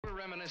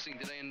reminiscing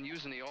today and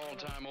using the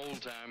all-time,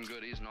 old-time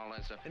goodies and all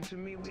that stuff. And to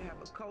me, we have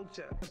a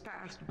culture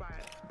passed by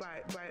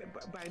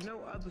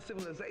no other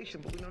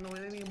civilization, but we don't know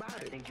anything about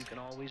it. I think you can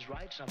always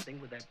write something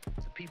that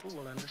the people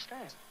will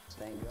understand.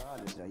 Thank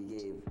God that He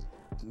gave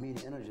me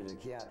the energy to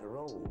carry out the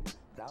role.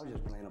 But I was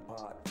just playing a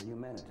part for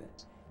humanity,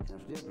 and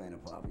I'm still playing a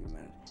part for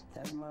humanity.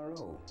 That's my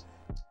role.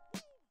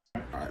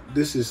 All right,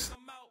 this is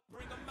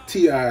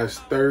T.I.'s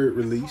third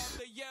release,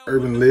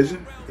 Urban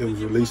Legend. It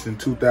was released in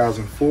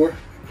 2004.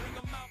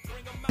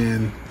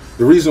 And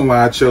the reason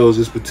why I chose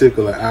this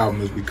particular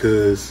album is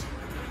because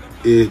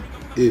it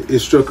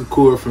struck a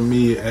chord for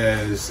me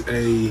as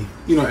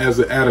as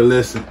an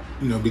adolescent,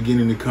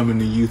 beginning to come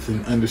into youth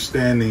and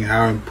understanding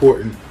how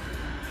important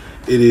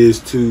it is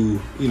to,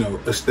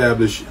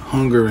 establish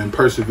hunger and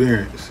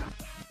perseverance.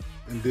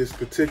 In this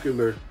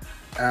particular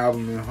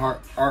album and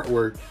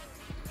artwork,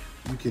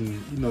 you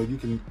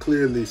can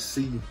clearly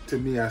see, to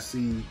me, I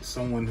see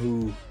someone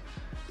who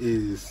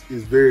is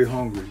very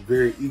hungry,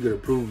 very eager to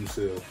prove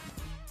himself.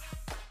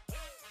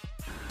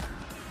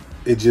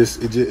 It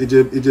just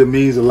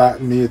means a lot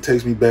to me. It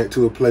takes me back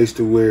to a place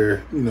to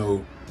where,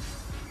 an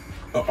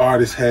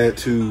artist had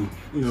to,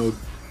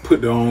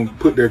 put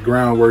their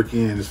groundwork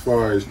in as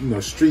far as,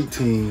 street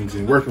teams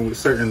and working with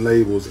certain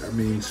labels. I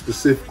mean,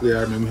 specifically,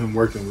 I remember him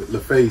working with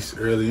LaFace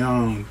early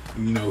on,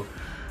 and,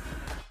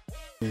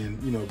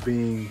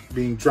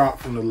 being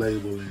dropped from the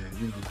label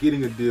and,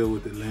 getting a deal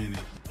with Atlantic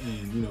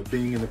and,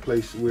 being in the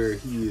place where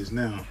he is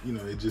now.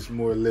 It just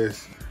more or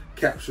less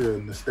capture a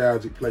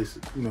nostalgic place,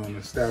 a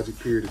nostalgic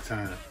period of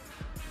time.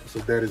 So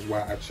that is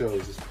why I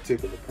chose this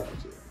particular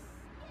project.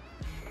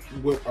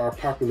 What are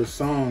popular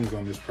songs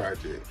on this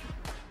project?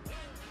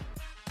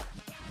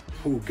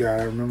 Oh God,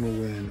 I remember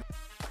when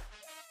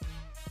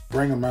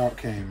Bring 'Em Out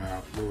came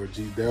out. Lord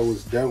G, that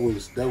was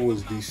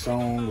the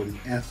song or the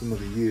anthem of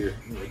the year.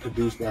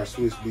 Produced by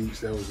Swiss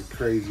Beats. That was a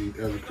crazy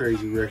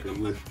record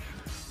with,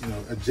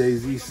 a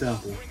Jay-Z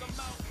sample,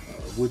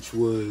 which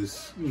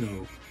was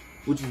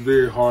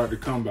very hard to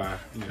come by.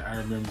 I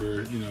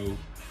remember,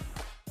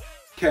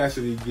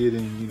 Cassidy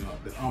getting,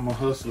 the I'm a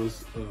Hustler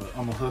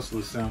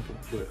sample.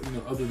 But,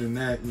 other than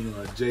that,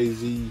 a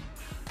Jay-Z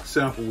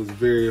sample was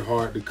very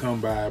hard to come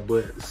by.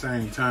 But at the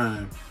same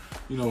time,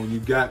 when you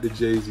got the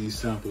Jay-Z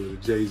sample, the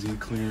Jay-Z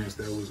clearance,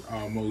 that was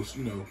almost,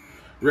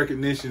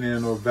 recognition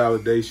and or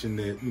validation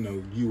that,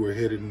 you were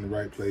headed in the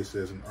right place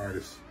as an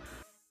artist.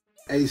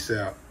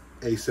 ASAP.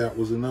 ASAP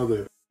was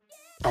another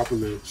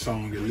popular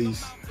song, at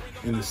least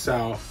in the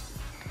South.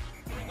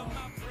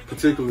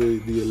 Particularly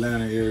the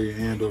Atlanta area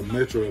and or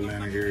Metro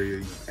Atlanta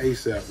area.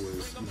 ASAP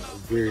was a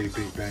very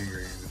big banger,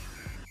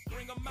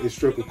 and it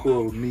struck a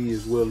chord with me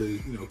as well as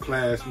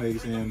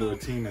classmates and or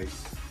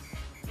teammates.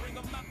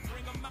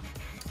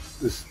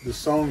 The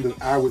song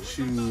that I would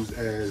choose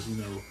as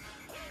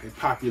a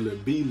popular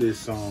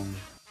B-list song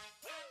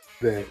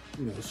that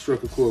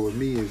struck a chord with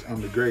me is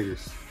I'm the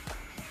Greatest.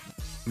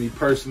 Me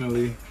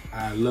personally,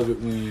 I love it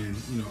when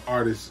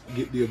artists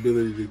get the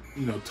ability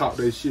to talk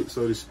their shit,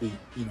 so to speak.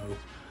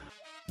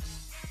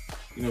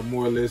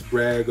 More or less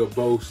brag or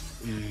boast.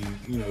 And,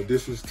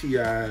 this was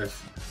T.I.'s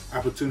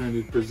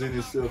opportunity to present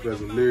himself as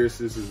a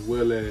lyricist as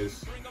well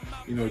as,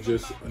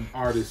 just an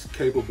artist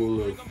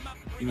capable of,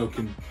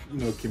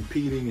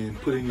 competing and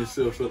putting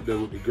himself up there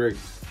with the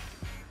greats.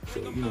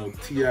 So,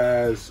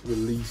 T.I.'s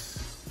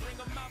release,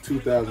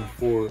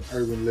 2004,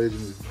 Urban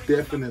Legend, is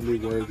definitely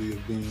worthy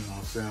of being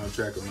on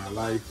Soundtrack of My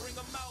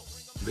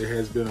Life. There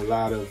has been a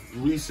lot of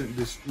recent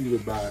dispute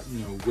about,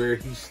 where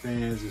he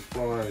stands as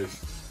far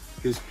as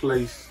his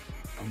place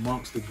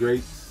amongst the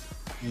greats,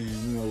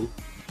 and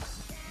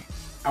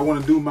I want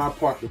to do my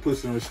part to put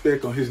some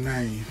respect on his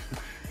name,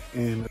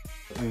 and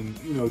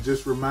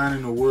just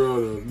reminding the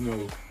world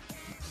of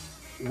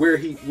where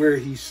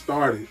he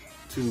started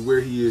to where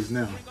he is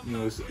now.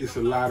 It's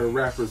a lot of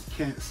rappers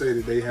can't say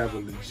that they have a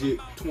legit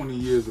 20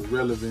 years of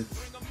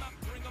relevance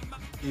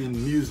in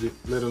music,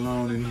 let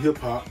alone in hip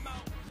hop,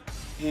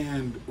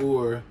 and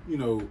or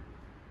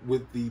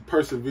with the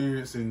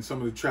perseverance and some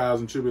of the trials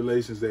and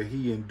tribulations that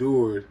he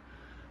endured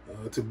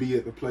to be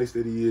at the place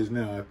that he is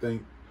now. I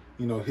think,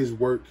 his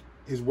work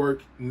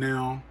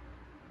now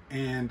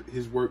and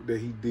his work that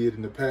he did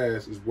in the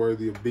past is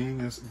worthy of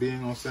being on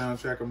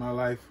Soundtrack of My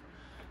Life.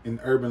 And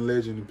Urban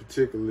Legend in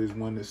particular is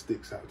one that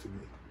sticks out to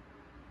me.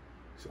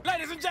 So,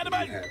 ladies and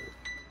gentlemen,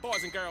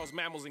 boys and girls,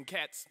 mammals and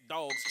cats,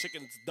 dogs,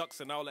 chickens, ducks,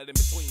 and all that in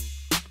between.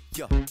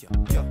 Yo,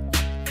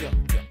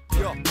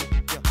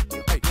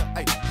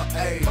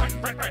 hey.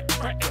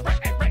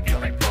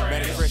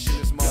 Man, it's fresh in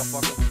this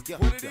motherfucker.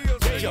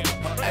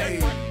 Hey.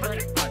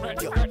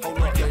 Hold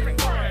on.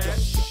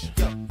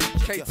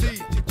 KT.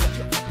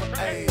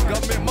 Hey.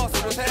 Government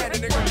muscle was had,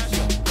 nigga.